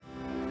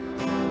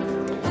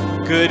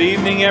Good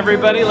evening,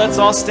 everybody. Let's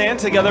all stand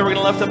together. We're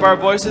going to lift up our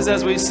voices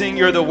as we sing,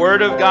 You're the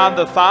Word of God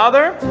the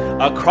Father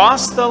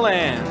across the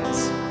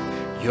lands.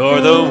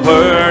 You're the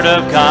Word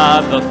of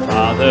God the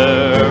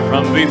Father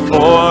from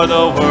before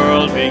the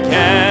world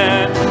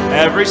began.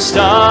 Every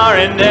star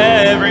and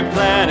every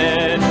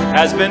planet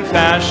has been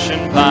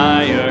fashioned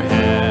by your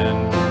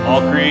hand.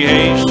 All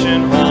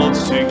creation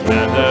holds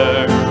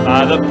together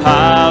by the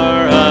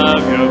power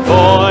of your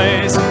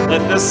voice.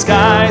 Let the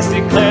skies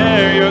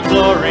declare your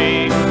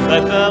glory.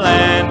 Let the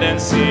land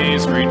and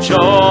seas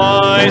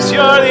rejoice.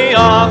 You're the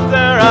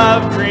author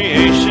of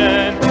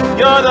creation.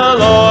 You're the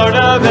Lord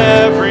of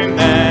every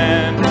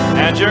man.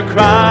 And your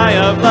cry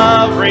of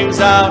love rings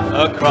out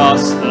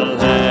across the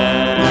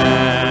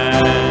lands.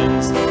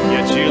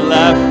 Yet you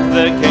left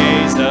the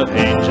gaze of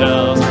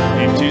angels,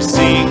 came to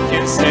seek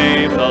and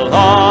save the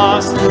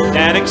lost,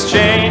 and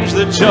exchange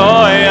the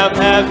joy of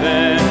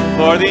heaven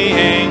for the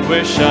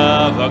anguish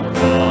of a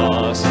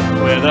cross.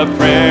 With a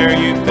prayer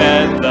you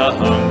fed the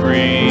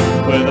hungry,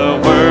 with a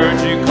word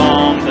you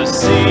calmed the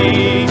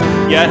sea.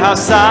 Yet how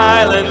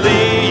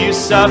silently you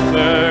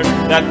suffered,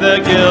 that the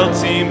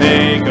guilty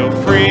may go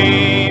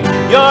free.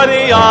 You're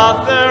the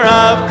author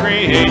of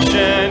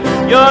creation,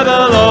 you're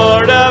the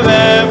Lord of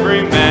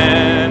every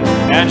man,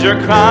 and your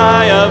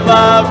cry of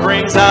love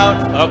rings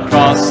out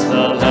across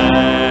the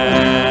lands.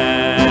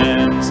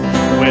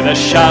 With a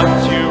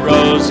shout you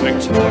rose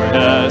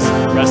victorious,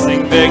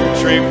 wresting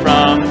victory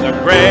from the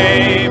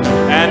grave,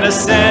 and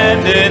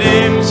ascended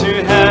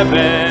into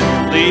heaven,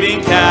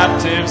 leading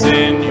captives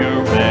in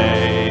your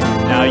way.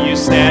 Now you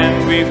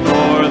stand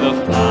before the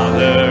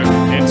Father,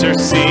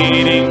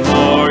 interceding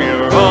for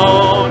your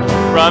own.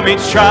 From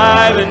each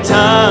tribe and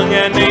tongue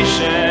and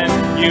nation,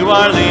 you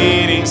are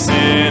leading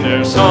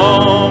sinners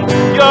home.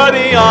 You're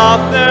the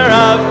author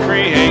of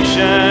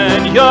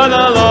creation, you're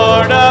the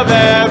Lord of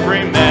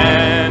every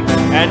man,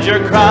 and your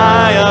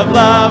cry of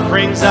love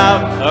rings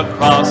out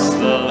across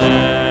the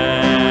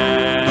lands.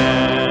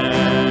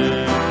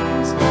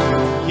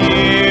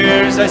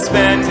 Years I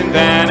spent in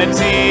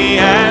vanity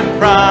and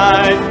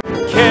pride,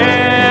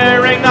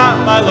 caring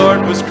not my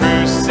Lord was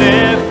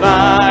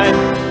crucified,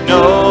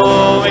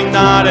 knowing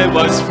not it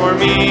was for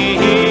me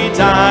he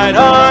died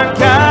on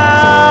Calvary.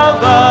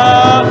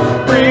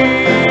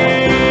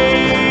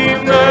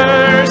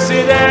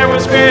 Mercy there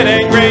was great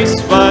and grace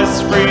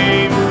was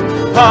free.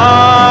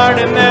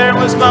 Pardon there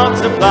was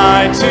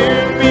multiplied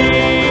to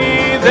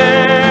me.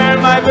 There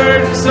my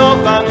burdened soul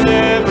found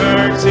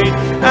liberty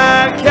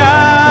at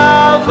Calvary.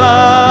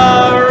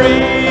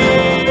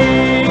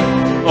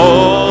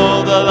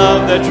 Oh, the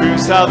love that drew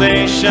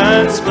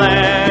salvation's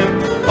plan.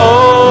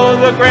 Oh,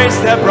 the grace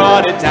that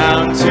brought it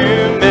down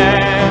to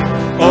man.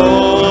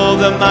 Oh,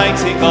 the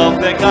mighty gulf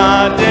that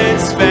God did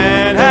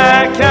span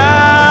at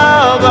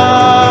Calvary.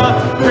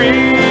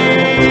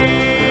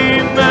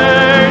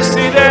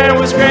 Mercy there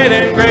was great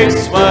and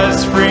grace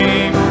was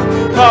free.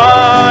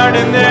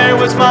 Pardon there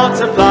was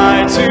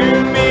multiplied to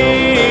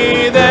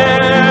me.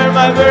 There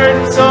my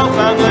burdened soul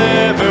found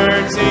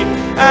liberty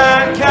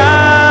at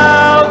Calvary.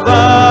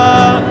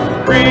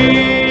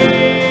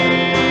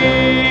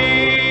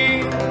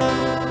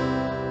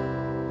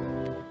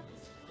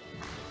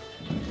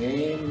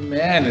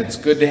 Amen. It's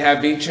good to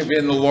have each of you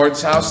in the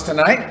Lord's house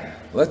tonight.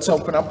 Let's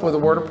open up with a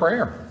word of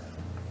prayer.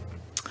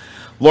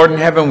 Lord in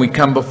heaven, we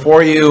come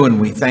before you and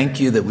we thank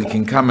you that we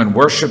can come and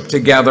worship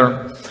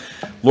together.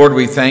 Lord,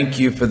 we thank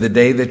you for the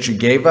day that you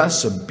gave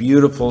us, a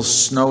beautiful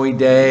snowy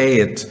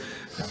day.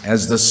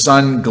 As the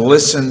sun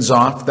glistens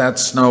off that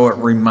snow, it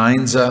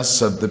reminds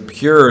us of the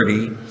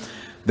purity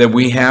that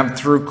we have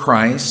through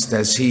Christ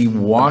as he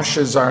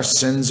washes our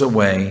sins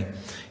away,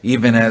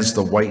 even as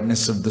the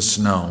whiteness of the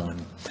snow.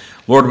 And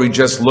Lord, we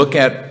just look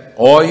at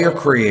all your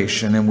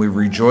creation and we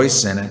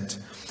rejoice in it.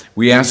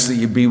 We ask that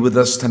you be with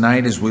us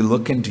tonight as we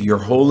look into your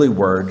holy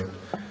word.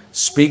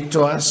 Speak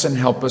to us and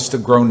help us to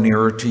grow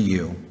nearer to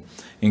you.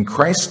 In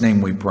Christ's name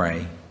we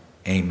pray.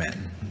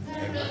 Amen.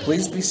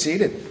 Please be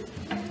seated.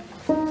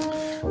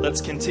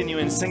 Let's continue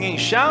in singing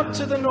Shout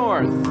to the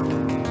North.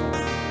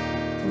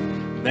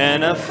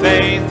 Men of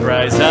faith,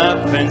 rise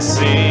up and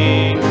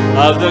sing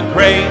of the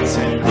great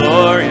and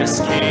glorious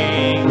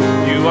King.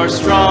 You are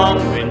strong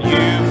when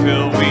you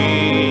feel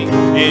weak,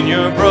 in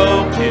your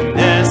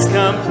brokenness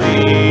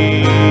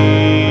complete.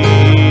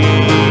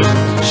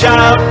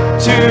 Shout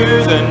to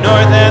the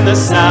north and the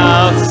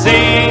south,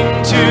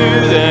 sing to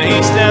the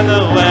east and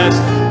the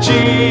west.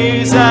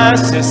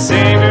 Jesus is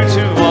Savior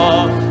to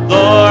all,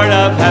 Lord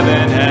of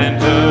heaven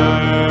and earth.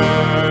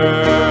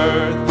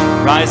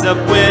 Rise up,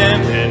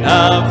 women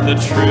of the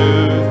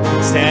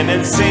truth, stand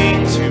and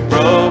sing to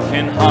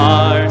broken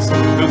hearts,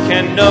 who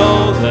can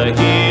know the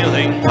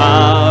healing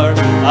power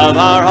of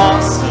our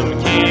awesome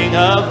King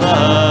of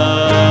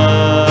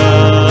love.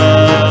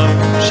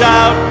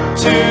 Shout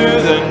to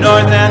the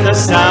north and the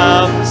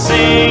south,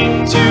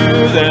 sing to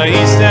the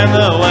east and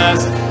the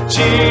west.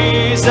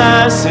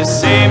 Jesus is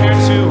Savior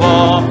to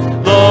all,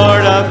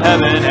 Lord of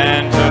heaven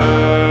and earth.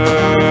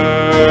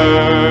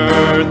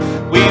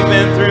 We've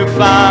been through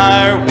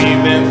fire,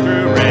 we've been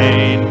through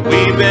rain,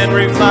 we've been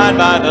refined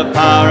by the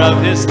power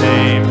of his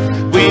name.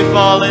 We've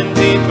fallen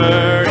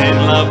deeper in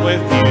love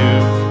with you.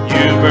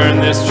 You burn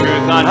this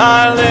truth on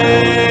our lips.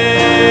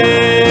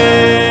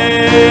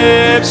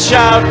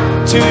 Shout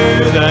to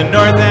the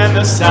north and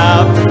the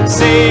south.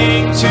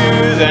 Sing to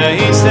the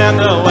east and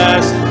the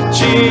west.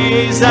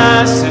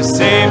 Jesus is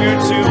Savior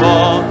to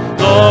all,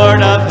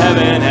 Lord of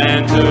heaven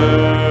and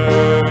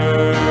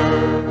earth.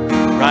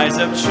 Rise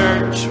up,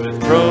 church, with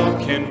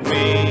broken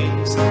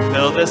wings.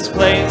 Fill this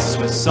place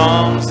with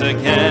songs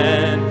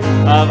again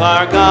of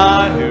our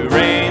God who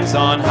reigns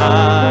on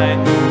high.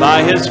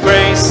 By his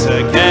grace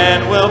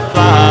again we'll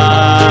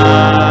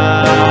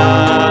fly.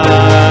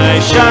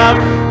 Shout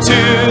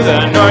to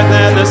the north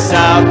and the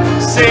south.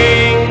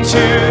 Sing to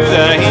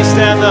the east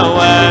and the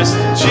west.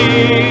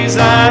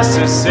 Jesus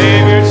is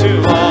Savior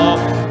to all,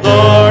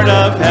 Lord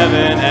of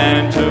heaven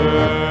and earth.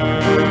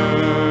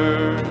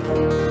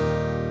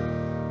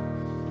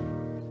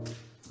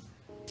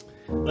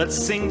 Let's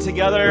sing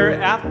together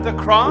At the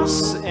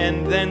Cross,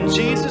 and then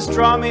Jesus,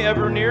 draw me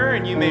ever nearer,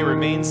 and you may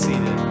remain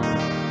seated.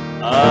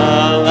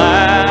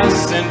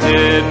 Alas, and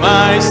did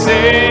my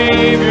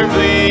Savior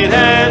bleed,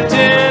 and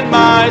did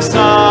my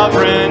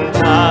sovereign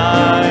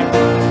die?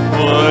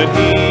 Would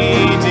he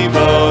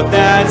devote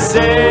that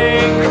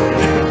sacred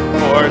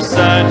for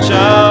such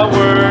a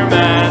worm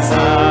as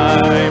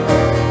I?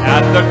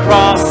 At the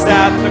cross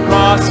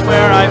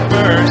where I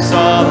first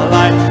saw the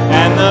light,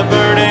 and the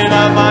burden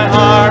of my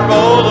heart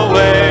rolled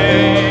away.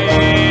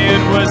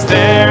 It was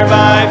there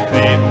by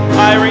faith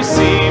I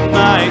received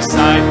my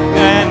sight,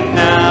 and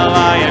now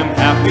I am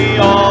happy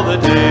all the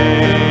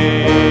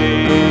day.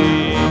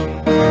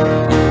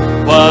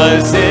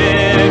 Was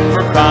it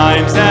for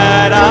crimes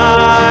that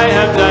I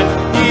have done?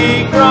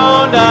 He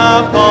groaned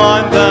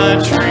upon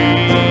the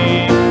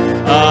tree.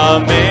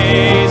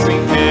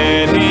 Amazing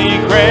pity,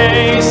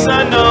 grace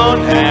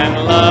unknown,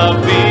 and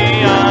love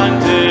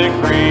beyond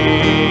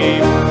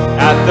degree.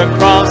 At the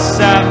cross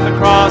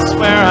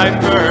where I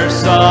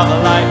first saw the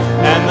light,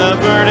 and the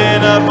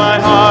burden of my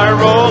heart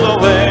rolled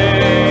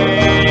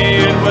away.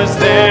 It was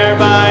there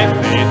by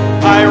faith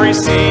I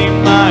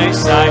received my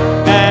sight,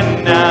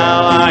 and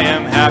now I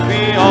am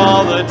happy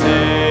all the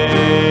day.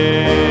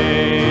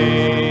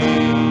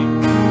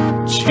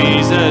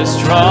 Jesus,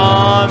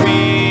 draw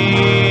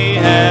me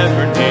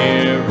ever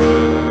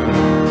nearer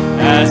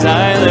as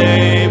I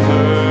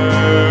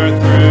labor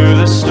through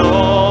the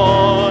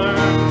storm.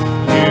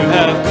 You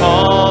have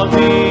called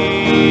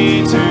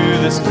me to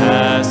this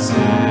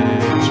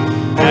passage,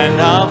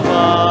 and I'll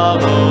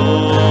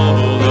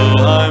follow though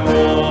I'm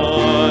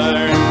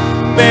worn.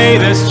 May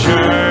this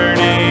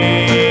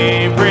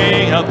journey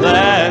bring a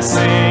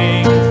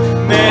blessing.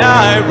 May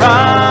I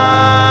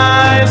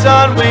rise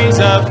on wings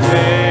of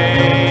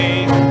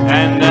faith,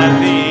 and at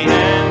the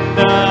end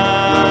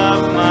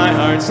of my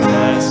heart's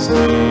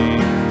testing,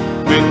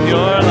 with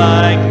your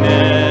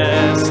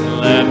likeness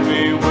let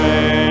me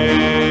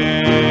wake.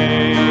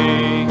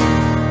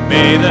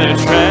 May the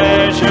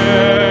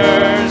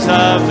treasures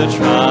of the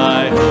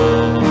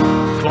trial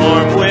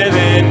form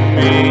within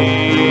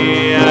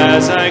me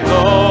as I go.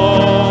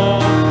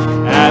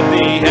 At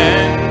the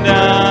end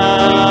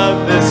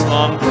of this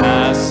long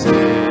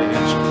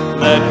passage,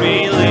 let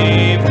me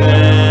leave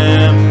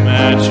them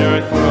at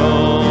your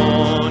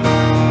throne.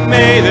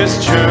 May this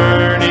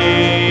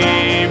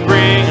journey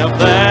bring a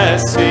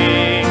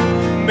blessing.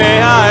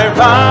 May I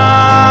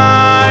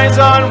rise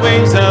on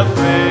wings of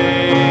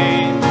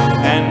faith,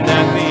 and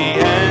at the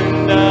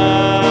end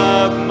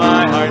of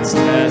my heart's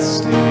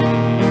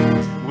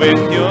testing,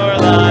 with your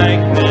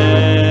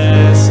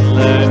likeness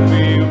let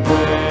me wake.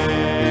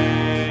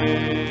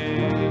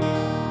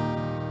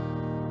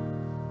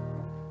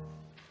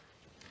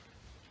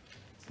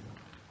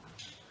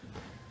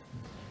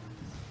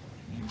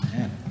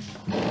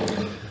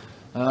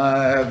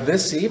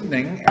 This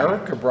evening,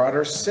 Erica brought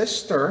her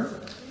sister.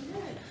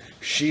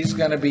 She's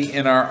going to be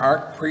in our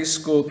ARC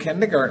preschool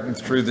kindergarten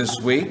through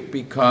this week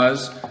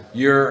because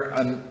you're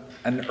an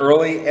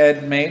early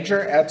ed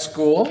major at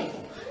school.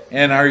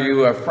 And are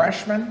you a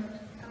freshman?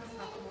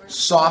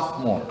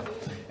 Sophomore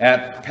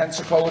at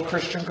Pensacola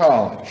Christian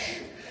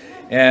College.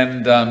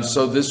 And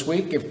so this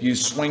week, if you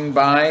swing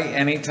by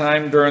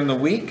anytime during the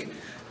week,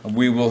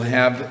 we will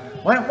have...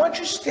 Why don't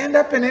you stand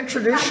up and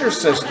introduce your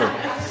sister?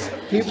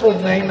 People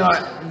may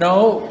not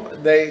know,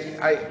 they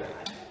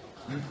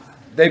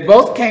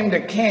both came to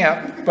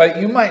camp, but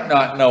you might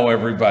not know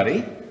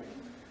everybody.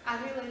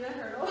 I'm Elena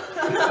Hurdle.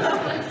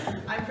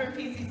 I'm from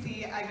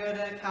PCC. I go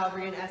to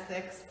Calvary in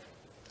Essex.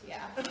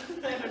 Yeah, I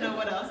don't know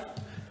what else.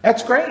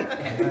 That's great.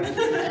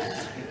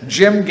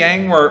 Jim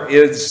Gangwer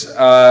is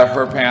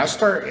her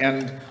pastor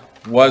and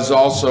was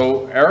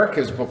also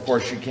Erica's before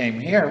she came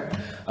here.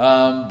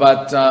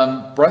 But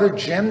Brother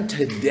Jim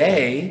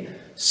today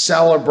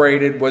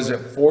celebrated, was it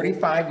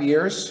 45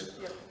 years?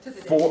 Yep.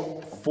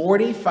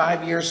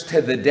 45 years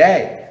to the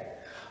day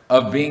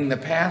of being the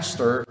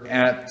pastor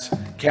at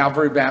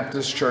Calvary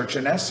Baptist Church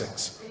in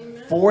Essex.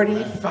 Amen.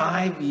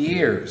 45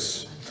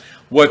 years.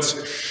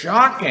 What's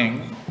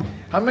shocking,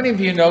 how many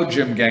of you know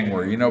Jim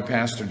Gangwer? You know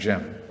Pastor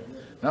Jim?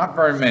 Not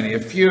very many. A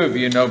few of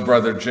you know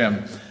Brother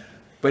Jim.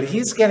 But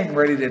he's getting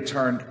ready to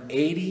turn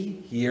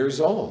 80 years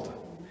old.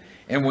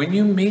 And when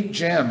you meet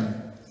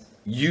Jim,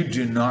 you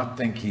do not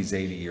think he's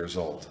 80 years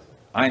old.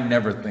 I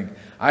never think.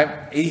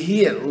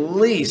 He at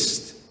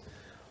least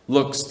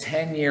looks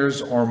 10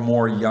 years or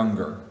more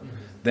younger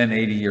than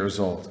 80 years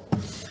old.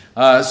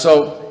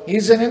 So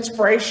he's an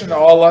inspiration to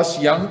all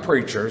us young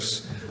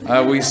preachers.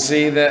 We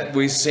see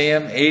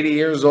him 80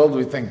 years old.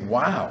 We think,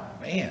 wow,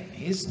 man,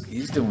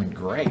 he's doing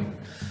great.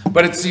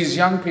 But it's these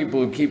young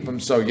people who keep him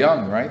so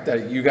young, right?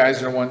 That you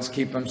guys are the ones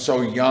keep him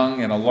so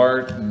young and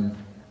alert. And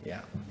yeah,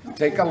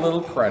 take a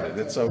little credit.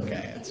 It's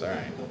okay. It's all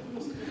right.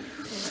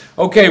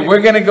 Okay,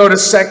 we're going to go to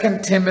 2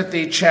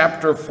 Timothy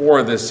chapter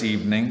 4 this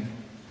evening.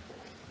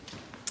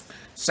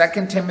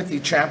 2 Timothy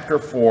chapter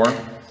 4.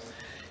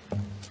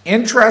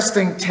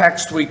 Interesting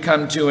text we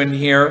come to in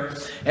here.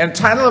 And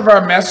title of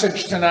our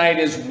message tonight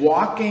is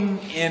Walking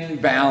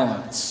in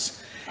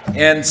Balance.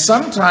 And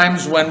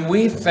sometimes when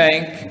we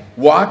think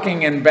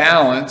walking in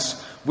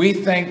balance, we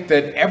think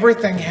that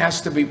everything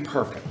has to be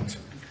perfect.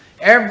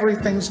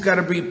 Everything's got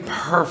to be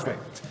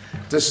perfect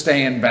to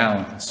stay in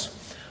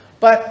balance.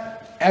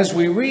 But as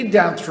we read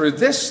down through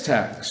this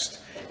text,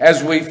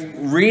 as we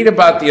read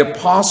about the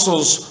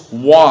apostles'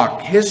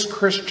 walk, his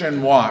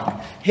Christian walk,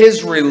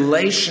 his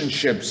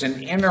relationships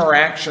and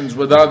interactions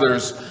with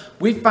others,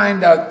 we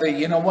find out that,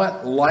 you know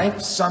what?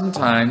 Life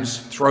sometimes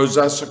throws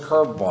us a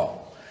curveball.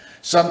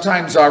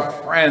 Sometimes our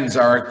friends,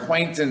 our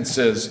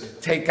acquaintances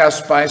take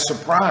us by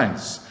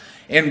surprise.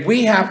 And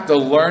we have to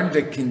learn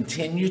to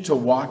continue to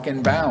walk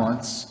in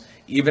balance,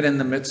 even in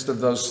the midst of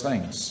those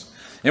things.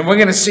 And we're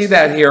going to see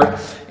that here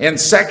in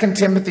 2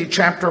 Timothy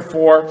chapter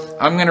 4.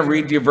 I'm going to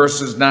read you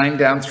verses 9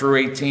 down through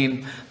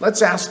 18.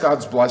 Let's ask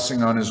God's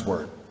blessing on his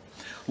word.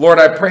 Lord,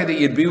 I pray that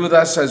you'd be with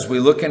us as we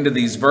look into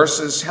these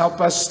verses.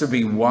 Help us to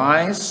be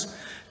wise,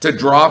 to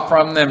draw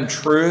from them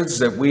truths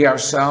that we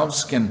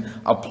ourselves can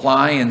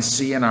apply and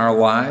see in our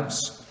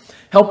lives.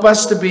 Help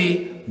us to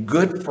be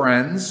good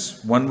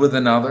friends, one with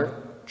another,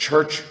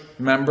 church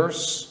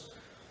members,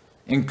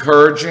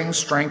 encouraging,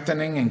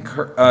 strengthening, and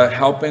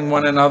helping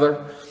one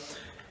another.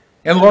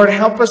 And Lord,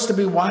 help us to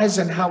be wise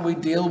in how we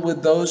deal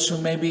with those who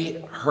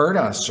maybe hurt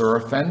us or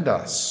offend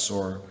us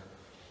or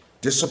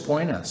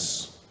disappoint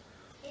us.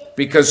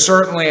 Because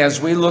certainly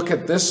as we look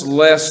at this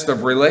list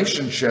of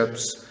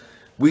relationships,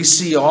 we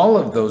see all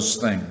of those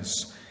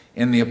things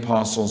in the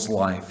apostle's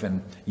life.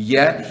 And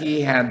yet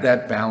he had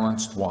that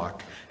balanced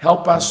walk.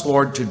 Help us,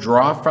 Lord, to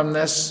draw from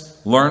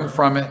this, learn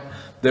from it,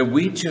 that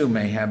we too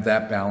may have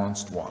that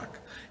balanced walk.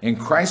 In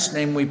Christ's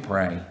name we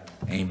pray.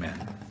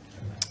 Amen.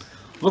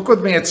 Look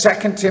with me at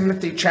 2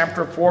 Timothy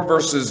chapter 4,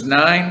 verses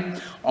 9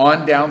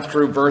 on down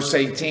through verse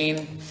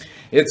 18.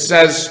 It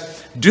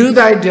says, Do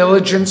thy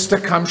diligence to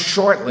come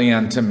shortly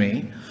unto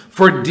me,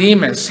 for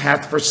Demas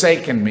hath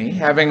forsaken me,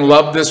 having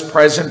loved this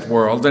present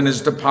world, and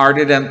is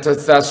departed unto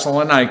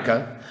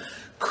Thessalonica,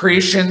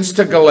 Crescens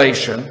to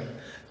Galatia,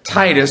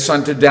 Titus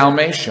unto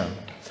Dalmatia.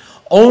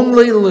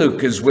 Only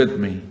Luke is with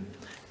me.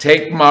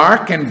 Take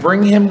Mark and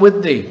bring him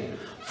with thee,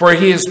 for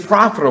he is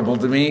profitable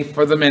to me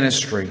for the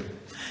ministry.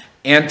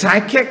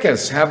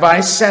 Antichicus have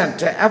I sent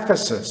to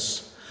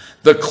Ephesus.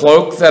 The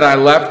cloak that I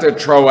left at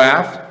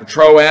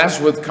Troas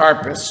with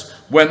Carpus,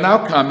 when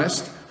thou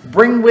comest,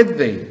 bring with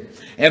thee,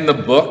 and the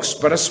books,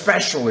 but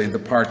especially the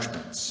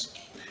parchments.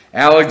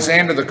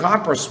 Alexander the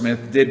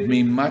coppersmith did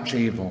me much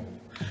evil.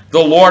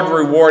 The Lord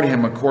reward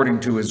him according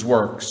to his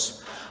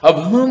works.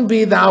 Of whom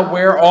be thou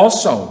aware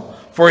also,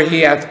 for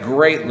he hath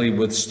greatly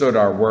withstood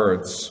our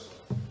words.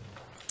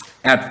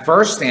 At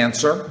first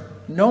answer,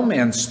 no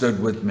man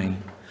stood with me,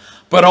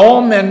 but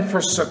all men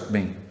forsook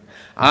me.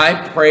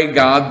 I pray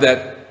God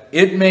that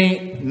it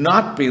may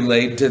not be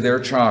laid to their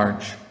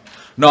charge.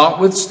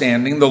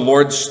 Notwithstanding, the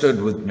Lord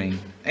stood with me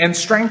and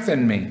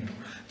strengthened me,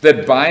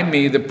 that by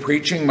me the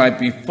preaching might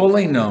be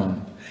fully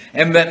known,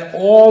 and that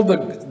all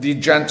the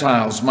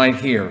Gentiles might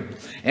hear.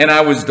 And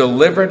I was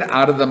delivered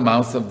out of the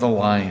mouth of the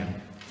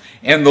lion.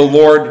 And the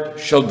Lord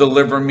shall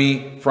deliver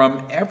me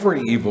from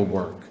every evil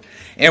work,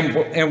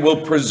 and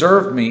will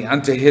preserve me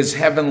unto his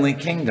heavenly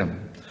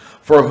kingdom,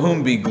 for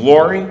whom be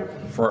glory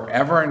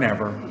forever and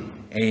ever.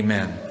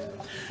 Amen.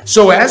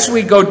 So as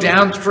we go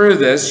down through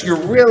this, you're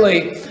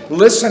really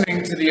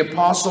listening to the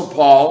Apostle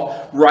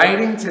Paul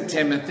writing to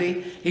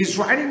Timothy. He's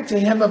writing to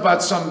him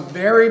about some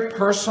very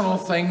personal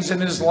things in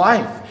his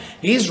life.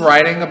 He's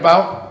writing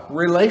about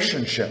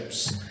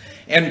relationships.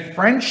 And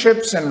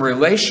friendships and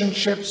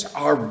relationships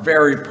are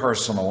very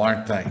personal,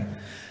 aren't they?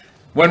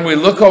 When we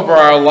look over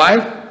our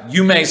life,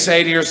 you may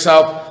say to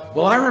yourself,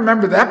 well, I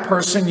remember that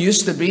person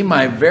used to be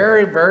my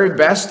very, very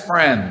best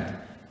friend.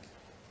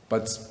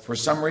 But for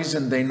some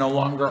reason, they no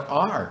longer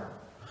are.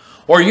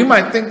 Or you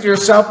might think to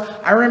yourself,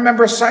 I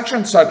remember such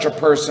and such a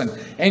person.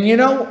 And you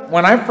know,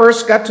 when I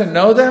first got to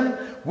know them,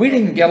 we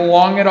didn't get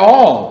along at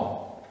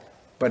all.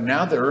 But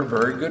now they're a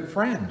very good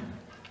friend.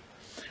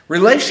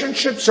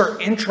 Relationships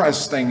are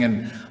interesting,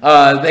 and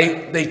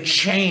they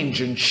change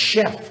and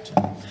shift.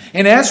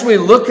 And as we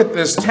look at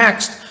this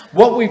text,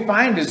 what we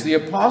find is the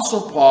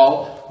Apostle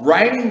Paul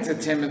writing to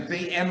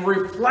Timothy and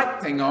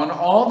reflecting on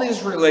all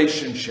these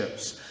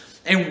relationships.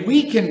 And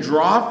we can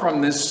draw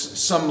from this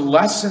some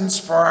lessons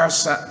for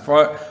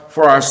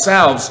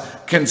ourselves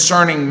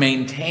concerning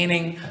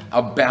maintaining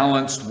a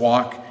balanced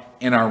walk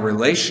in our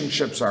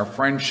relationships, our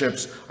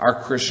friendships,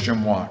 our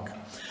Christian walk.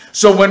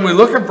 So when we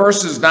look at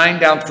verses 9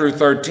 down through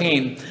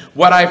 13,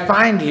 what I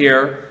find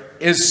here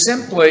is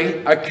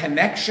simply a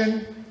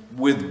connection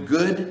with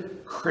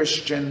good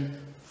Christian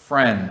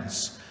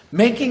friends.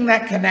 Making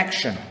that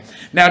connection.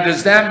 Now,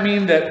 does that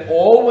mean that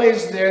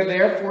always they're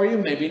there for you?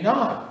 Maybe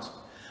not.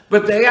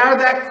 But they are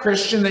that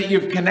Christian that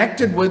you've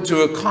connected with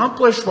to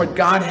accomplish what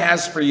God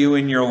has for you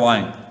in your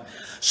life.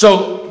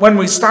 So when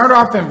we start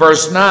off in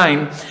verse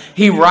 9,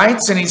 he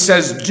writes and he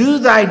says, "Do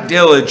thy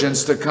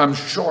diligence to come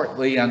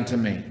shortly unto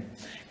me."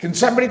 Can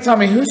somebody tell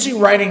me, who's he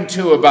writing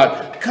to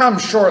about come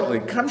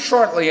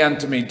shortly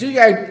unto me? Do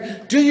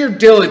your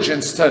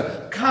diligence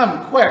to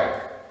come quick.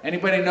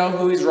 Anybody know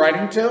who he's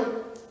writing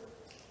to?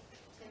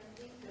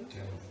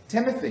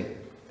 Timothy.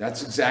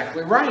 That's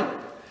exactly right.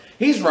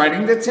 He's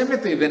writing to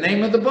Timothy, the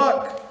name of the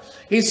book.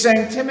 He's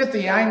saying,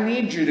 Timothy, I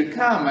need you to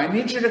come. I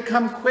need you to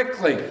come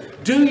quickly.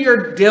 Do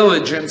your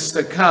diligence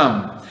to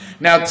come.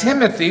 Now,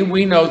 Timothy,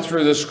 we know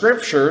through the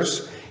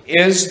scriptures,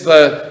 is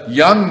the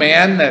young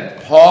man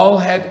that Paul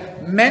had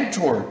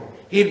mentored.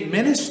 He'd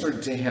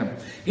ministered to him.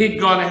 He'd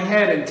gone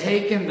ahead and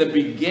taken the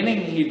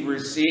beginning he'd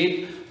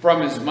received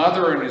from his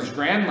mother and his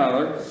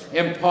grandmother,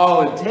 and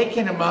Paul had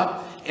taken him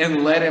up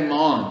and led him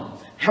on,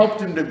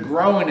 helped him to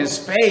grow in his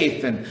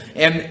faith,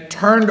 and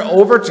turned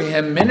over to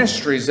him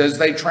ministries as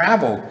they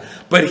traveled.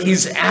 But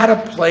he's at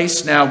a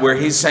place now where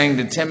he's saying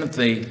to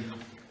Timothy,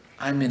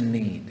 I'm in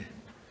need.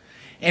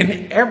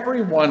 And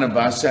every one of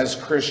us as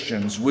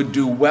Christians would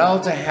do well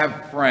to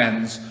have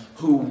friends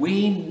who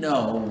we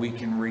know we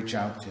can reach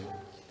out to,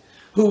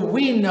 who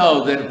we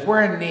know that if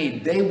we're in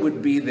need, they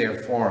would be there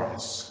for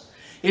us.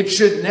 It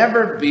should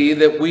never be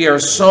that we are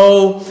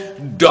so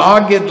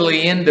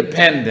doggedly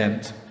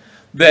independent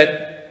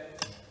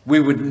that we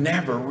would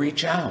never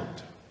reach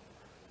out.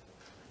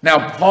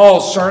 Now,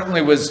 Paul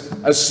certainly was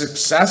a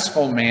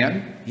successful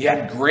man. He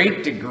had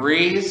great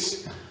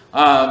degrees.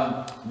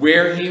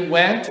 Where he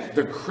went,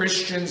 the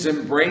Christians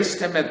embraced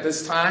him at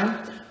this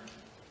time.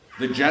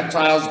 The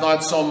Gentiles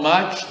not so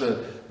much,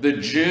 the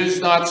Jews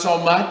not so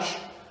much,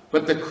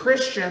 but the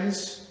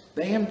Christians,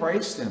 they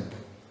embraced him.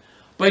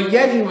 But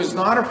yet he was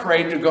not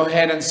afraid to go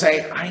ahead and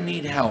say, I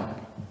need help.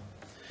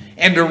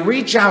 And to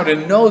reach out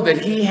and know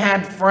that he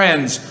had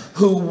friends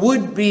who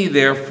would be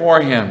there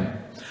for him,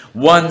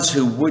 ones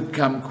who would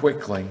come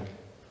quickly.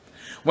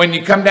 When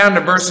you come down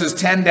to verses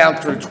 10 down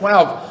through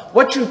 12,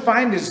 what you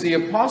find is the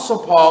Apostle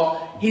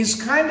Paul,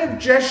 he's kind of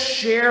just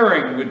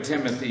sharing with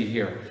Timothy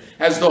here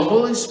as the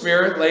Holy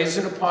Spirit lays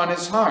it upon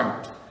his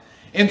heart.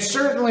 And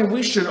certainly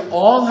we should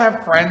all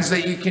have friends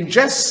that you can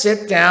just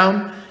sit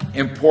down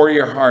and pour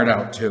your heart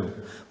out to.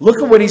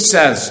 Look at what he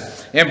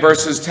says in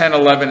verses 10,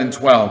 11, and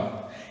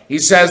 12. He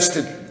says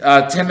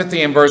to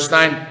Timothy in verse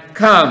 9,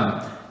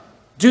 come,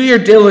 do your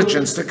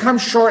diligence to come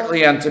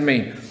shortly unto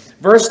me.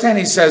 Verse 10,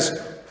 he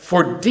says,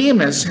 for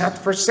Demas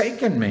hath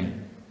forsaken me,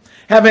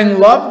 having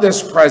loved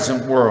this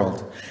present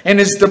world,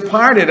 and is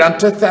departed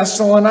unto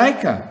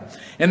Thessalonica.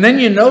 And then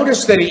you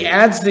notice that he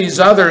adds these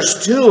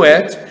others to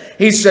it.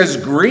 He says,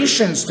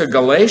 Grecians to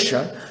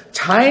Galatia,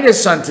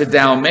 Titus unto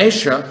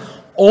Dalmatia,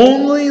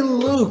 only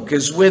Luke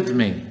is with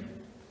me.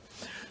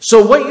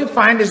 So what you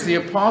find is the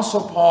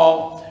Apostle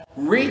Paul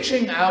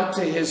reaching out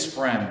to his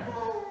friend.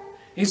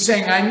 He's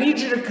saying, I need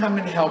you to come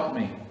and help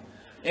me.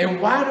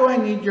 And why do I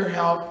need your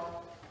help?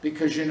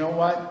 Because you know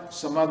what?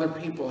 Some other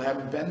people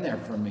haven't been there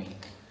for me.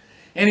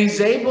 And he's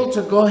able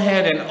to go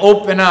ahead and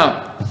open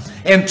up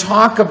and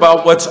talk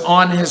about what's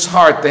on his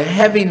heart, the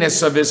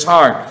heaviness of his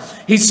heart.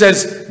 He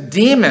says,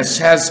 Demas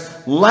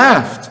has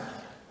left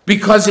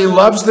because he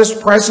loves this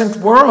present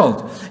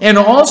world. And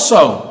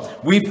also,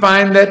 we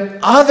find that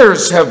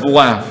others have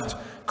left.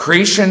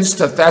 Cretans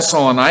to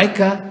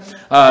Thessalonica,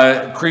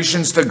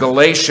 Cretans to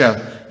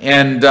Galatia,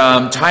 and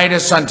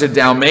Titus unto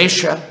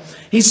Dalmatia.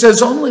 He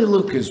says, only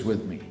Luke is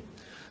with me.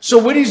 So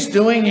what he's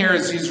doing here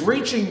is he's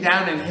reaching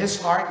down in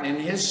his heart and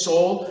in his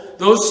soul,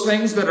 those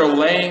things that are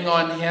laying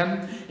on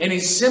him, and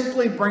he's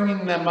simply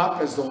bringing them up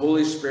as the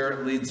Holy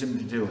Spirit leads him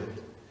to do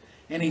it.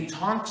 And he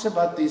talks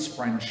about these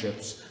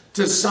friendships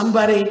to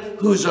somebody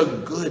who's a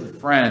good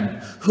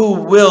friend, who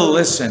will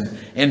listen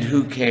and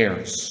who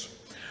cares.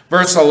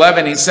 Verse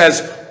 11, he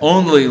says,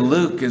 only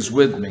Luke is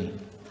with me.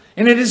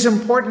 And it is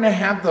important to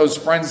have those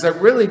friends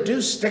that really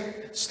do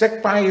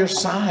stick by your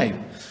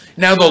side.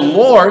 Now the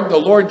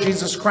Lord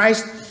Jesus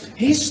Christ,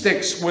 he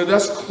sticks with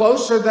us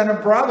closer than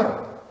a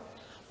brother.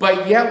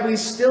 But yet we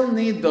still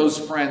need those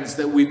friends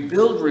that we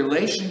build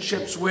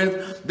relationships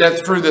with,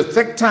 that through the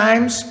thick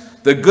times,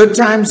 the good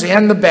times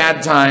and the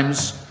bad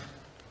times,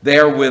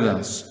 they're with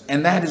us.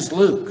 And that is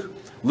Luke.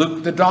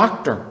 Luke the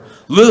doctor.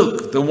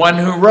 Luke, the one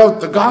who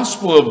wrote the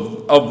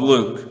Gospel of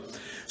Luke.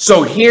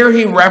 So here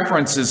he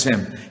references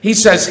him. He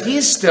says,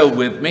 he's still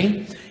with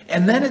me.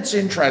 And then it's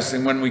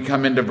interesting when we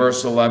come into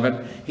verse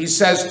 11, he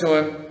says to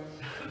him,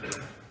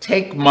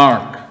 take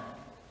Mark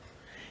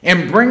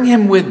and bring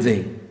him with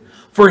thee,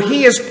 for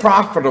he is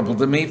profitable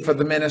to me for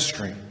the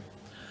ministry.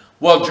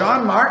 Well,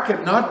 John Mark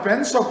had not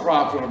been so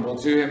profitable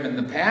to him in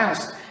the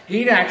past.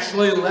 He'd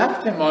actually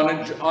left him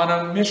on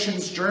a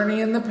missions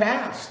journey in the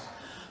past.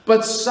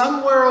 But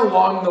somewhere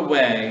along the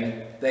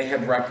way, they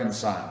had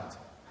reconciled.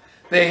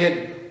 They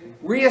had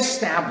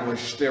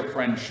reestablished their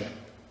friendship.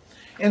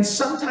 And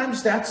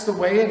sometimes that's the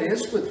way it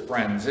is with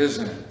friends,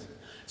 isn't it?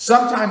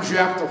 Sometimes you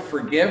have to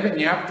forgive and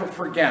you have to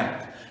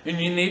forget. And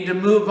you need to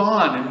move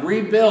on and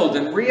rebuild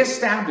and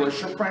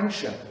reestablish a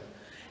friendship.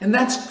 And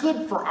that's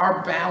good for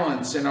our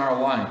balance in our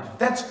life.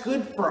 That's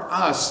good for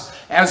us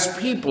as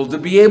people to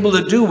be able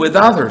to do with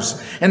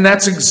others. And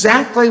that's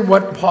exactly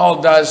what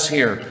Paul does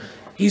here.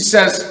 He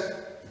says,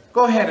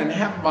 go ahead and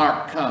have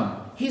Mark come.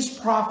 He's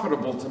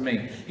profitable to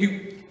me.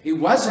 He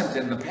wasn't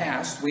in the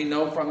past, we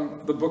know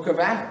from the book of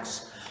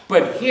Acts.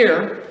 But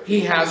here,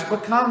 he has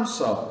become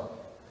so.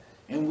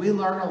 And we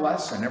learn a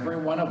lesson, every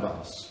one of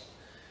us.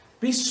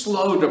 Be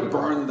slow to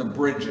burn the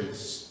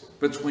bridges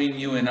between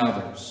you and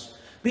others.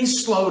 Be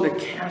slow to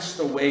cast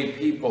away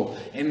people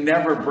and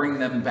never bring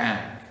them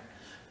back.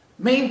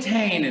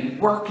 Maintain and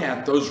work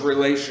at those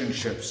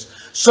relationships.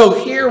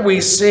 So here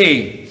we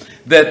see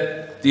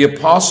that the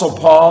Apostle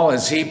Paul,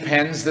 as he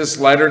pens this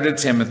letter to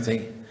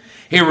Timothy,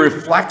 he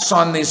reflects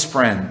on these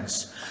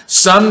friends,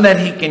 some that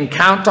he can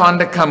count on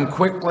to come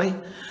quickly,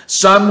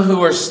 some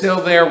who are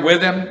still there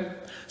with him,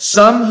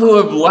 some who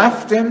have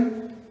left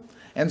him,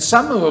 and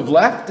some who have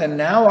left and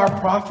now are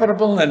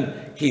profitable,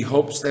 and he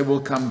hopes they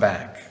will come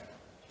back.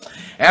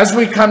 As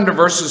we come to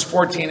verses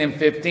 14 and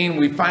 15,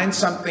 we find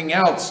something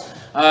else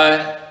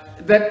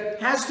that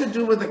has to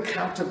do with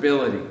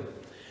accountability.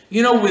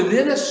 You know,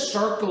 within a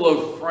circle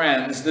of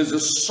friends, there's a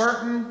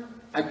certain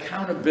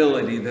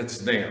accountability that's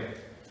there.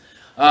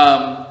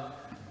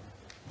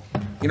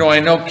 You know, I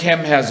know Kim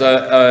has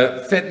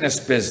a fitness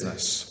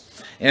business.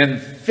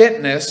 And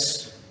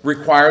fitness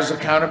requires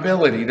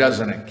accountability,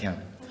 doesn't it, Kim?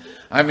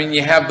 I mean,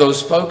 you have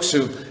those folks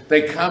who,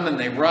 they come and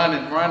they run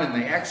and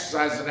they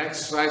exercise,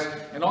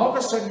 and all of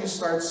a sudden you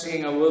start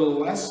seeing a little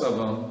less of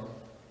them.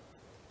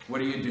 What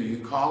do?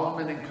 You call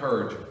them and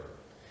encourage them.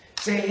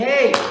 Say,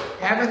 hey,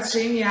 haven't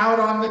seen you out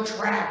on the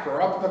track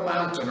or up the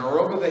mountain or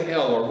over the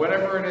hill or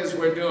whatever it is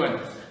we're doing.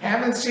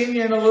 Haven't seen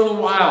you in a little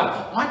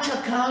while. Why don't you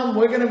come?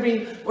 We're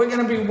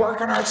gonna be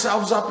working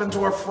ourselves up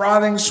into a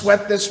frothing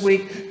sweat this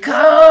week.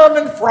 Come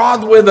and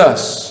froth with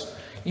us.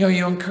 You know,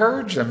 you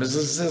encourage them. There's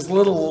this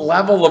little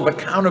level of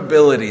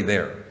accountability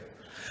there.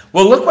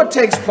 Well, look what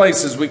takes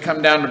place as we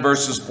come down to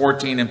verses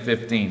 14 and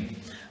 15.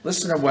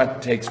 Listen to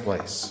what takes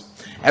place.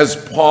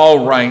 As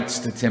Paul writes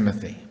to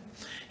Timothy,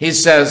 he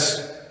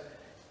says,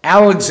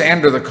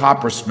 Alexander the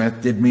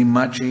coppersmith did me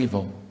much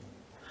evil.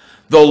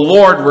 The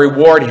Lord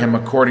reward him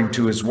according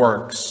to his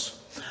works.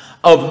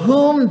 Of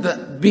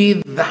whom be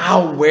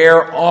thou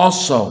ware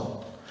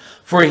also,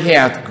 for he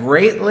hath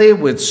greatly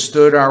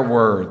withstood our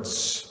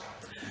words.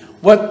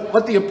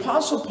 What the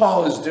Apostle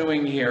Paul is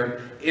doing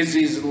here is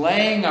he's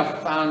laying a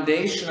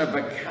foundation of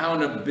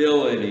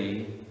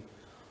accountability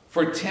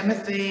for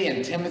Timothy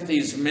and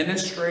Timothy's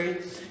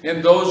ministry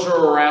and those who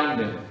are around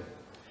him.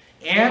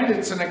 And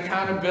it's an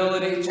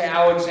accountability to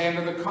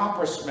Alexander the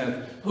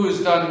coppersmith, who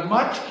has done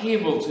much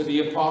evil to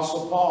the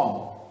Apostle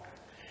Paul.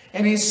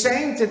 And he's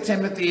saying to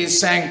Timothy, he's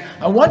saying,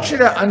 I want you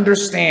to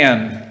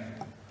understand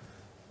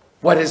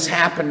what has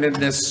happened in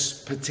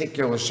this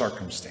particular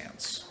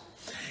circumstance.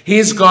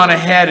 He's gone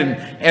ahead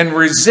and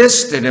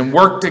resisted and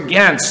worked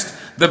against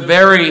the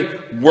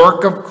very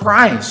work of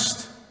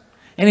Christ.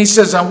 And he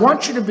says, I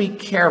want you to be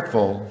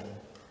careful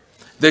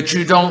that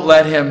you don't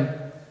let him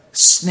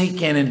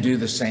sneak in and do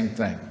the same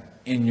thing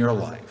in your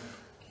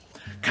life.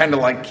 Kind of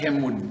like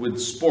Kim would with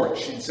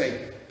sports. She'd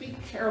say, be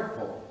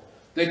careful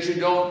that you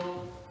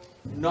don't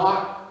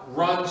not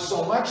run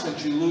so much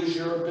that you lose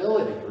your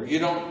ability, or you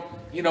don't,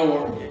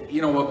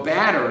 a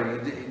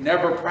batter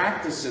never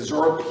practices,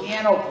 or a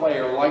piano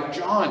player like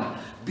John.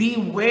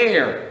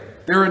 Beware.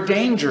 There are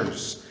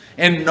dangers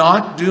in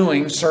not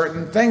doing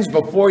certain things.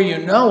 Before you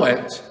know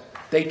it,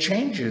 they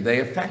change you. They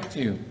affect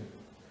you.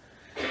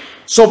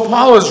 So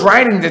Paul is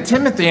writing to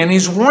Timothy and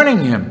he's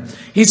warning him.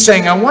 He's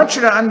saying, I want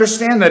you to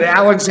understand that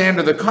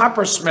Alexander the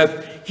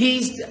coppersmith,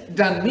 he's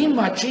done me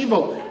much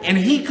evil and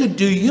he could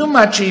do you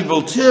much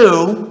evil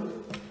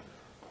too.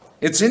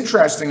 It's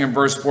interesting in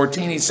verse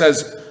 14, he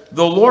says,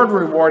 the Lord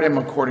reward him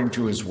according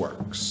to his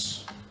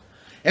works.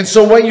 And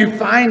so what you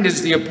find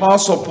is the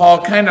Apostle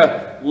Paul kind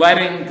of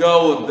letting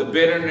go of the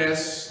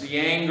bitterness, the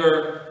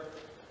anger,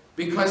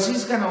 because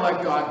he's going to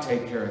let God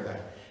take care of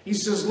that. He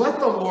says,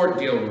 let the Lord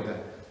deal with it.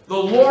 The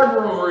Lord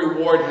will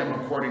reward him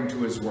according to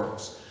his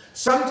works.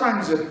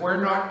 Sometimes if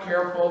we're not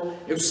careful,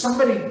 if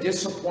somebody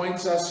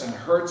disappoints us and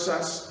hurts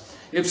us,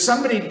 if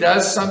somebody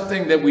does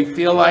something that we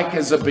feel like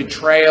is a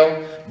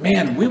betrayal,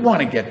 man, we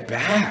want to get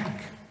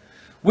back.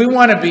 We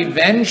want to be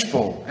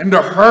vengeful and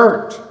to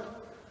hurt.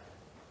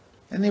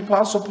 And the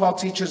Apostle Paul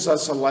teaches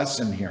us a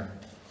lesson here.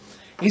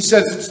 He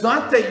says it's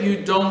not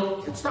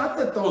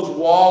that those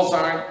walls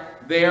aren't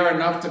there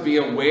enough to be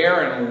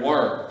aware and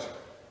alert.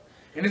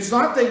 And it's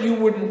not that you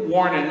wouldn't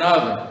warn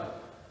another,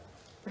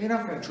 but you're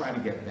not going to try to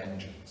get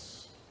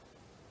vengeance.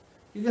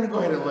 You're going to go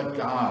ahead and let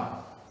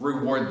God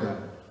reward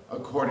them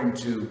according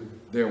to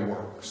their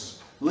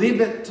works.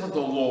 Leave it to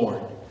the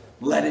Lord.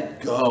 Let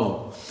it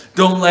go.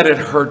 Don't let it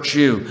hurt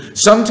you.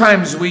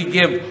 Sometimes we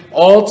give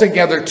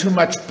altogether too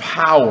much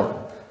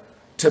power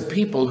to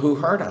people who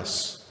hurt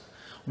us.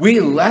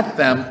 We let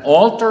them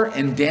alter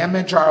and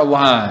damage our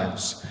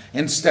lives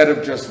instead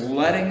of just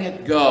letting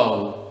it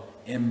go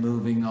and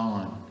moving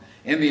on.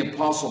 And the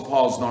Apostle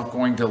Paul is not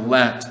going to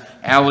let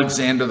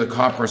Alexander the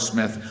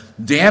coppersmith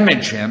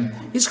damage him.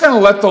 He's going to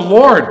let the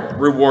Lord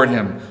reward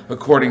him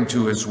according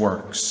to his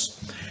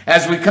works.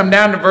 As we come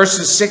down to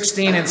verses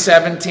 16 and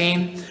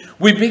 17,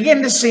 we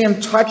begin to see him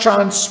touch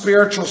on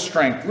spiritual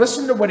strength.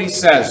 Listen to what he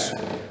says.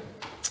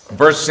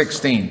 Verse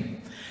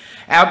 16.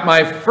 At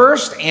my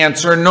first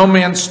answer, no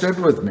man stood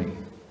with me,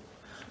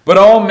 but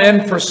all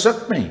men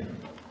forsook me.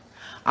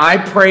 I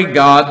pray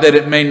God that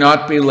it may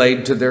not be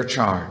laid to their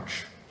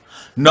charge.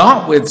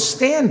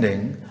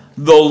 Notwithstanding,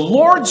 the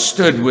Lord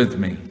stood with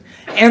me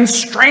and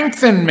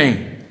strengthened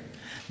me,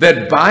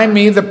 that by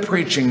me the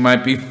preaching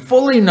might be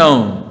fully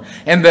known,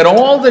 and that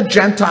all the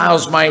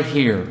Gentiles might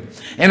hear.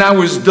 And I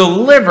was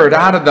delivered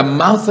out of the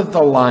mouth of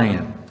the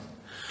lion.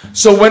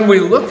 So when we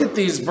look at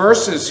these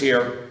verses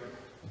here,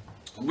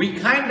 we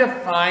kind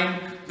of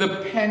find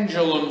the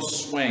pendulum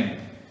swing.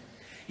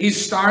 He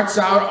starts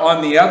out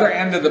on the other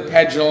end of the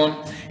pendulum,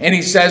 and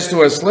he says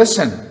to us,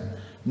 listen,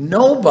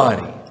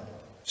 nobody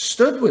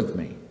stood with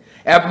me.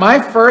 At my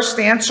first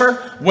answer,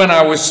 when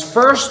I was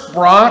first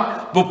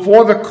brought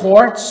before the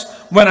courts,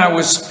 when I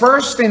was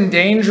first in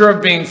danger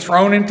of being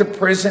thrown into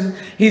prison,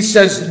 he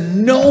says,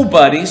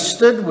 nobody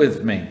stood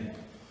with me.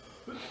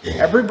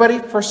 Everybody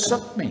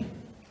forsook me.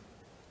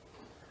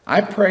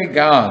 I pray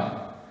God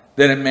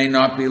that it may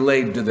not be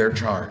laid to their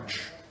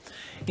charge.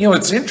 You know,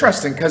 it's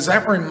interesting because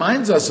that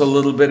reminds us a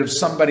little bit of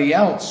somebody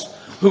else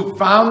who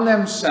found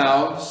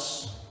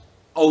themselves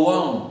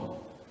alone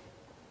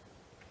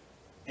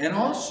and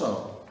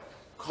also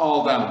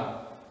called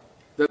out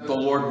that the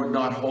Lord would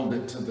not hold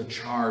it to the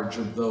charge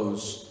of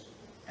those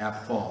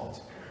at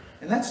fault.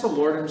 And that's the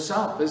Lord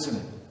himself, isn't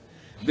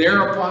it?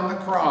 There upon the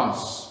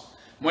cross,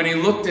 when he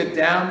looked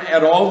down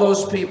at all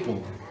those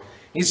people,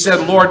 he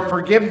said, Lord,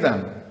 forgive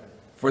them,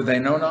 for they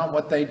know not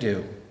what they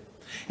do.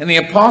 And the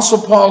Apostle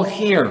Paul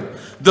here,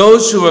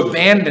 those who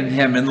abandoned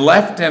him and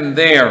left him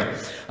there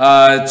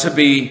to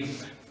be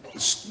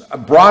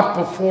brought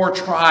before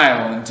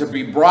trial and to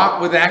be brought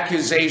with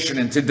accusation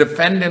and to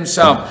defend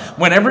himself,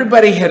 when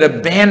everybody had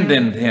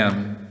abandoned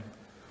him,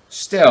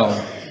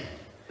 still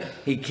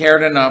he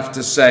cared enough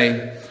to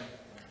say,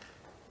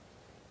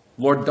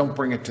 Lord, don't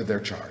bring it to their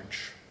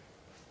charge.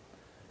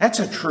 That's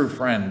a true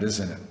friend,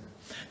 isn't it?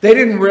 They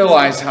didn't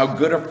realize how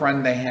good a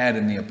friend they had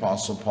in the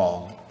Apostle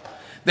Paul,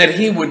 that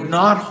he would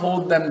not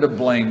hold them to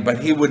blame,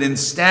 but he would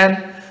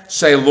instead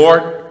say,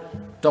 Lord,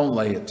 don't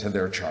lay it to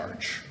their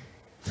charge.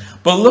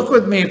 But look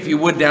with me, if you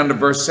would, down to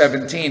verse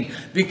 17,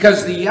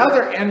 because the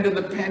other end of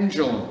the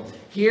pendulum,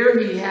 here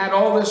he had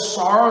all this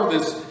sorrow,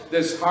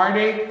 this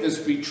heartache, this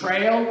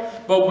betrayal,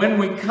 but when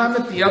we come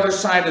at the other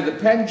side of the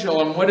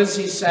pendulum, what does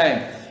he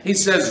say? He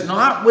says,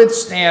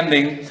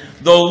 notwithstanding,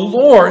 the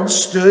Lord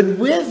stood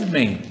with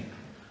me,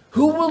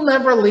 who will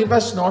never leave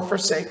us nor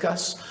forsake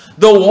us,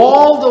 though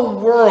all the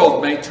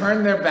world may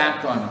turn their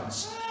back on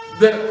us,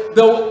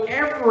 though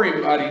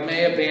everybody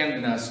may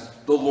abandon us,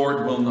 the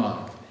Lord will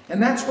not.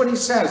 And that's what he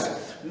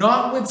says.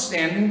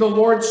 Notwithstanding, the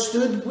Lord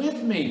stood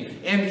with me.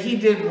 And he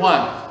did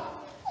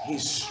what? He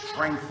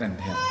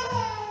strengthened him.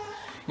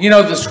 You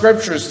know, the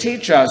scriptures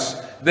teach us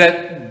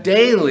that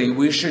daily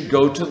we should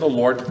go to the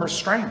Lord for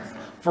strength,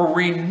 for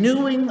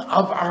renewing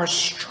of our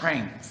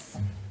strength.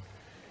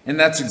 And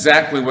that's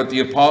exactly what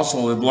the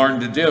apostle had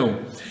learned to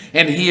do.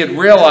 And he had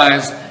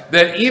realized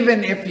that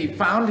even if he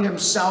found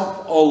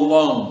himself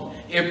alone,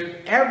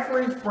 if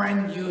every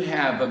friend you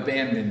have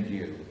abandoned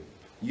you,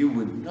 you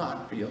would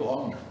not be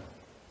alone.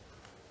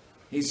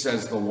 He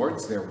says, the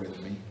Lord's there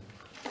with me.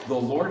 The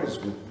Lord is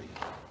with me.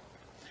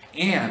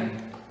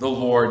 And the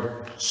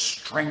Lord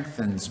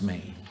strengthens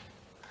me.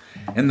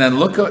 And then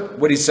look at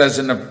what he says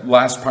in the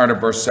last part of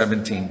verse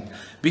 17.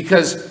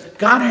 Because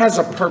God has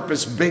a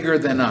purpose bigger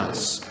than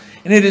us.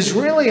 And it is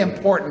really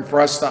important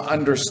for us to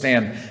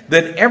understand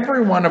that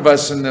every one of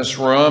us in this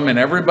room and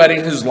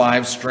everybody who's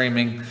live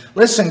streaming,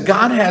 listen,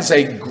 God has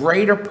a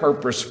greater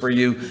purpose for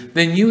you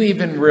than you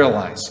even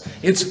realize.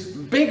 It's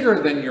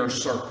bigger than your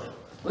circle.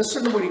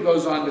 Listen to what he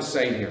goes on to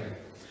say here.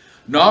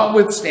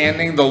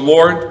 Notwithstanding, the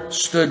Lord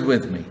stood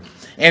with me,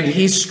 and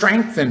he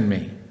strengthened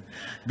me,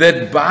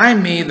 that by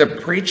me the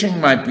preaching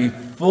might be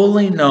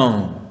fully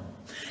known,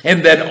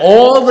 and that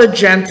all the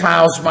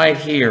Gentiles might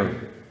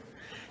hear.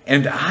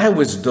 And I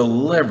was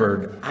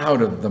delivered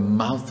out of the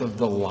mouth of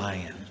the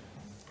lion.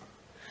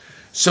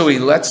 So he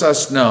lets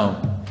us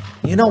know,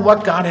 you know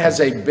what? God has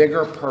a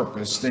bigger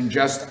purpose than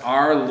just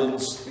our little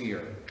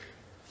sphere.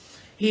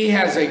 He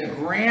has a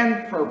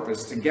grand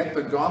purpose to get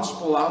the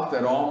gospel out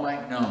that all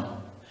might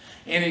know.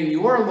 And in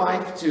your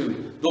life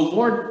too, the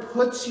Lord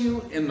puts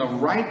you in the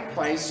right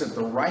place at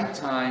the right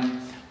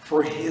time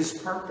for his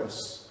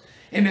purpose.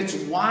 And it's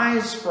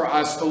wise for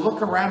us to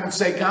look around and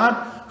say,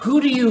 God, who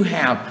do you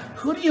have?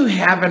 Who do you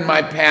have in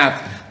my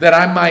path that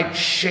I might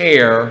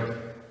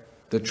share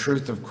the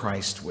truth of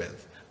Christ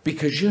with?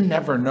 Because you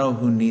never know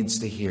who needs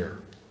to hear.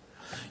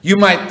 You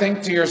might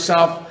think to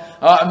yourself,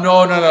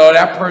 no,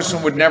 that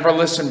person would never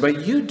listen.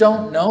 But you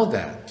don't know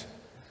that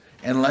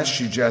unless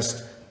you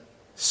just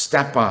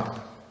step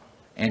up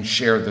and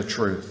share the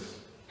truth.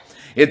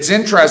 It's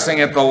interesting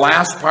at the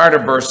last part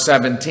of verse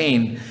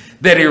 17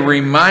 that he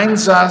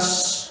reminds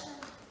us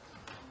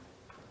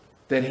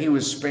that he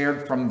was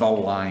spared from the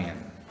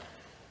lion.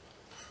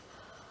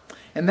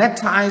 And that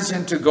ties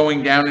into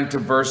going down into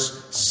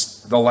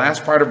the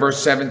last part of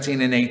verse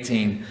 17 and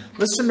 18.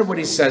 Listen to what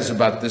he says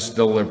about this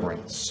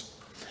deliverance.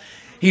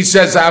 He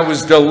says, I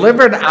was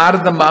delivered out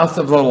of the mouth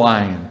of the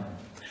lion,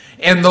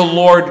 and the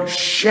Lord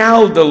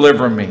shall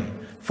deliver me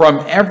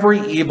from every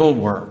evil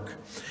work,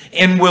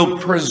 and will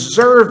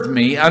preserve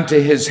me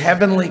unto his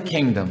heavenly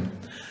kingdom,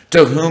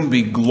 to whom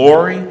be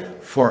glory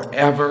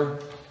forever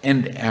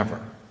and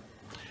ever.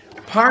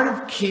 Part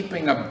of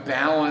keeping a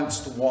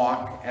balanced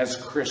walk as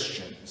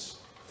Christians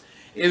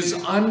is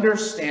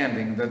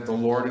understanding that the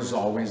Lord is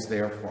always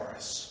there for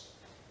us.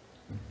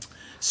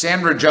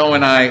 Sandra, Joe,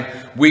 and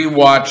I, we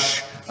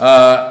watch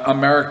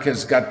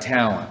America's Got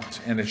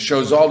Talent, and it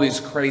shows all these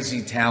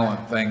crazy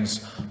talent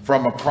things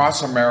from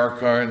across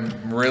America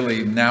and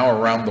really now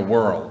around the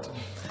world.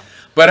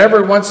 But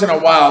every once in a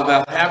while,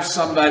 they'll have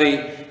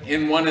somebody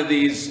in one of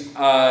these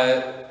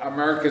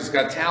America's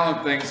Got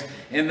Talent things,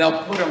 and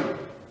they'll put them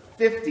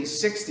 50,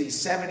 60,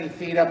 70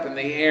 feet up in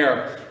the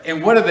air.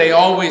 And what do they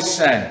always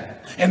say?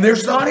 And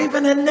there's not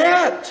even a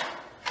net.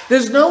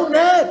 There's no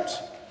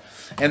net.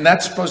 And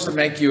that's supposed to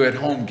make you at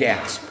home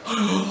gasp.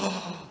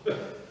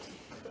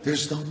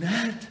 There's no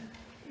net.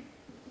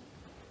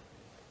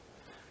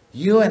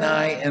 You and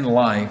I in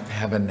life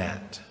have a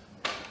net.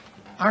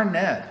 Our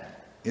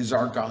net is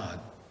our God.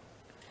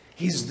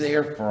 He's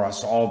there for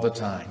us all the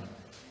time.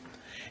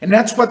 And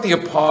that's what the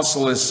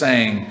apostle is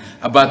saying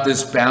about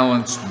this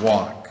balanced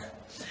walk.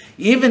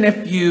 Even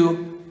if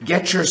you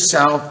get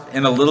yourself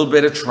in a little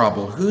bit of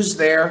trouble, who's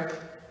there?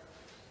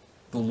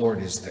 The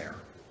Lord is there.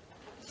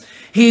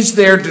 He's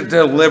there to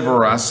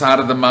deliver us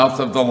out of the mouth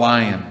of the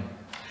lion.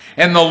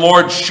 And the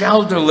Lord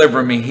shall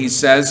deliver me, he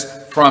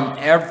says, from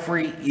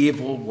every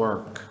evil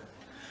work.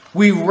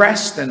 We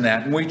rest in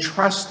that and we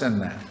trust in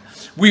that.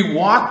 We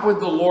walk with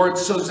the Lord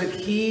so that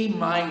he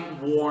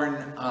might warn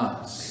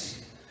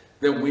us,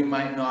 that we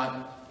might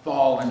not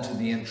fall into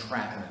the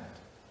entrapment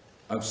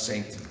of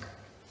Satan.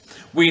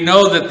 We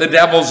know that the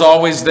devil's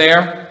always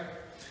there.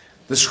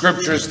 The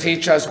scriptures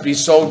teach us, be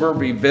sober,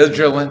 be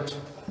vigilant.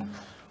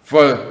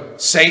 For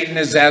Satan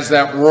is as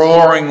that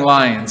roaring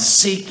lion,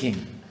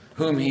 seeking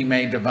whom he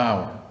may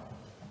devour.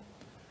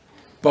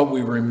 But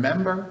we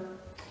remember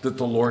that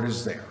the Lord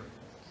is there.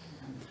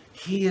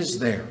 He is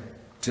there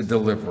to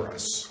deliver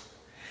us.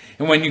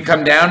 And when you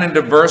come down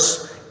into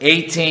verse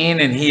 18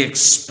 and he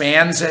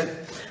expands it,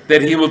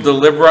 that he will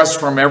deliver us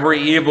from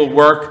every evil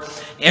work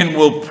and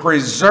will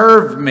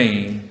preserve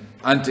me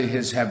unto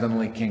his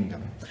heavenly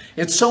kingdom.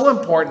 It's so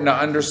important to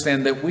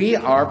understand that we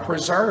are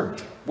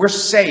preserved. We're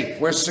safe.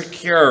 We're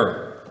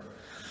secure.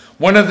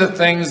 One of the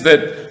things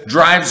that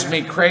drives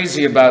me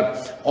crazy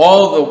about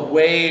all the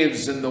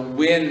waves and the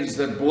winds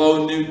that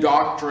blow new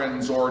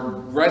doctrines or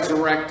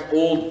resurrect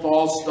old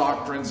false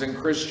doctrines in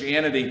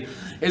Christianity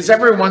is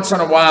every once in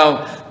a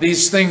while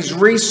these things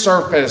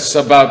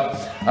resurface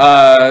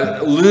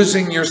about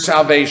losing your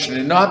salvation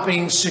and not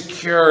being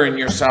secure in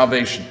your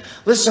salvation.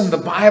 Listen, the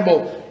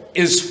Bible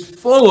is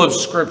full of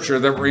scripture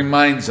that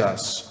reminds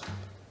us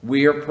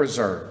we are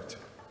preserved,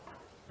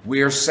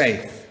 we are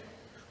safe,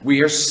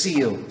 we are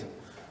sealed,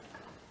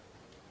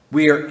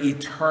 we are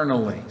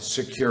eternally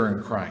secure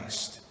in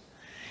Christ.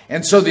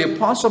 And so the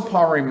Apostle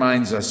Paul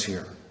reminds us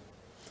here.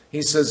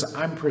 He says,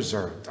 I'm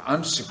preserved,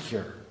 I'm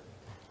secure.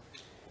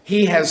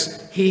 He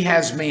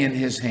has me in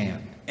his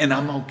hand, and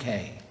I'm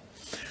okay.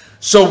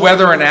 So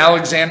whether an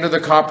Alexander the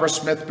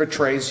coppersmith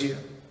betrays you,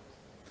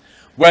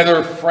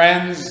 whether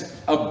friends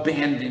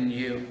abandon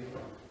you,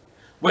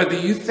 whether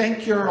you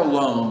think you're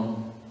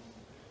alone,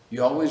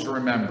 you always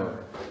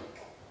remember,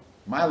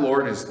 my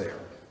Lord is there.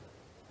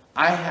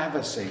 I have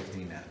a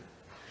safety net.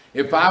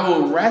 If I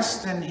will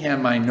rest in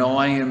him, I know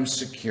I am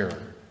secure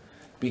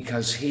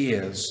because he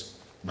is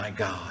my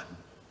God.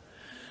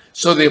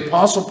 So the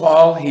Apostle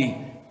Paul,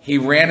 he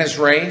ran his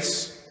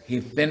race. He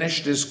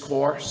finished his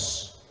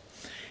course.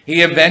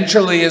 He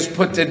eventually is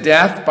put to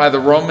death by the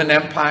Roman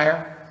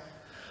Empire.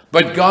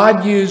 But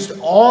God used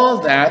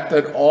all that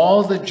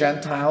all the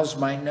Gentiles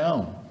might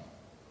know.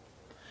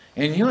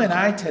 And you and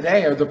I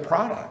today are the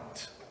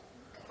product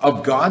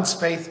of God's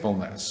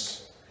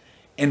faithfulness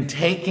in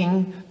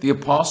taking the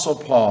Apostle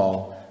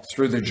Paul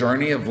through the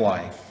journey of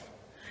life.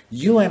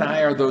 You and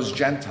I are those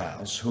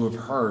Gentiles who have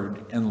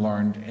heard and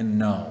learned and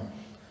known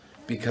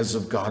because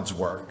of God's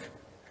work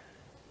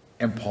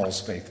and Paul's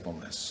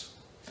faithfulness.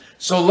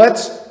 So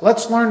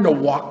let's learn to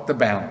walk the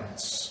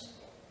balance.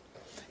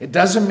 It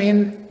doesn't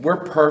mean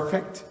we're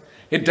perfect.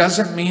 It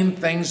doesn't mean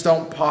things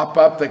don't pop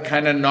up that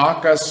kind of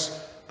knock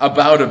us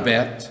about a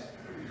bit.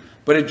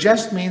 But it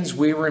just means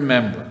we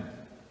remember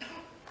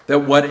that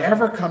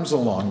whatever comes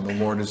along, the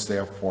Lord is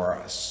there for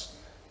us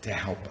to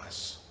help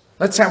us.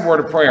 Let's have a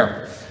word of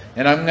prayer.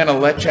 And I'm going to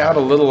let you out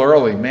a little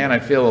early. Man, I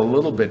feel a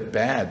little bit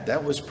bad.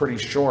 That was pretty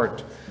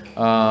short.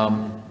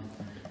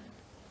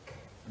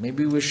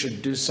 Maybe we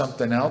should do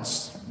something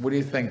else. What do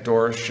you think,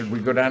 Doris? Should we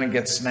go down and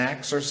get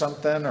snacks or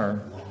something?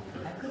 Or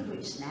I think we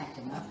snacked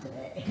enough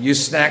today. you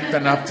snacked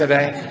enough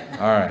today?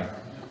 All right.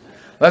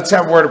 Let's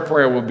have a word of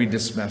prayer. We'll be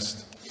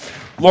dismissed.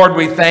 Lord,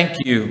 we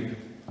thank you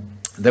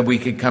that we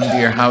could come to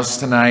your house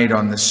tonight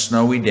on this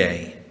snowy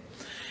day.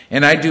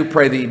 And I do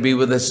pray that you be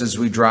with us as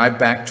we drive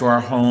back to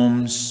our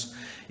homes.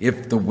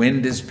 If the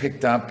wind is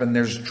picked up and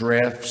there's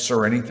drifts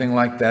or anything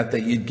like that,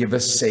 that you'd give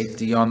us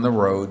safety on the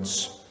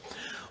roads.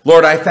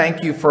 Lord, I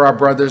thank you for our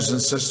brothers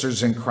and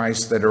sisters in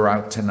Christ that are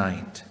out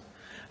tonight.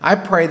 I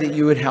pray that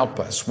you would help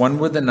us, one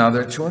with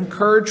another, to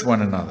encourage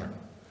one another,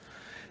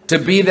 to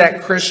be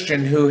that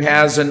Christian who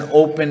has an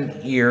open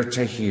ear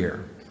to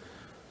hear,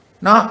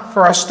 not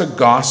for us to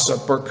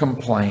gossip or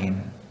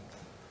complain,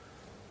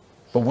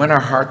 but when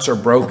our hearts are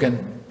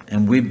broken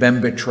and we've been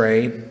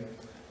betrayed,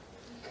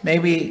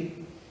 maybe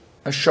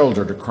a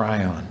shoulder to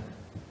cry on.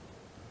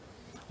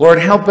 Lord,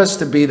 help us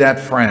to be that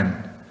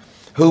friend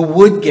who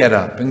would get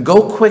up and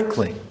go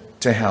quickly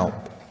to help.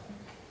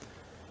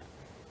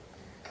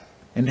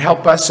 And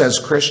help us as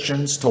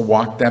Christians to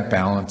walk that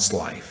balanced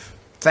life.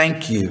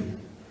 Thank you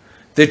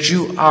that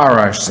you are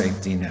our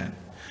safety net.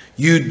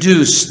 You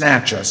do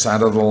snatch us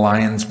out of the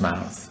lion's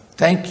mouth.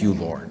 Thank you,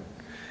 Lord.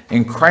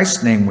 In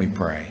Christ's name we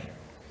pray.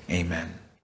 Amen.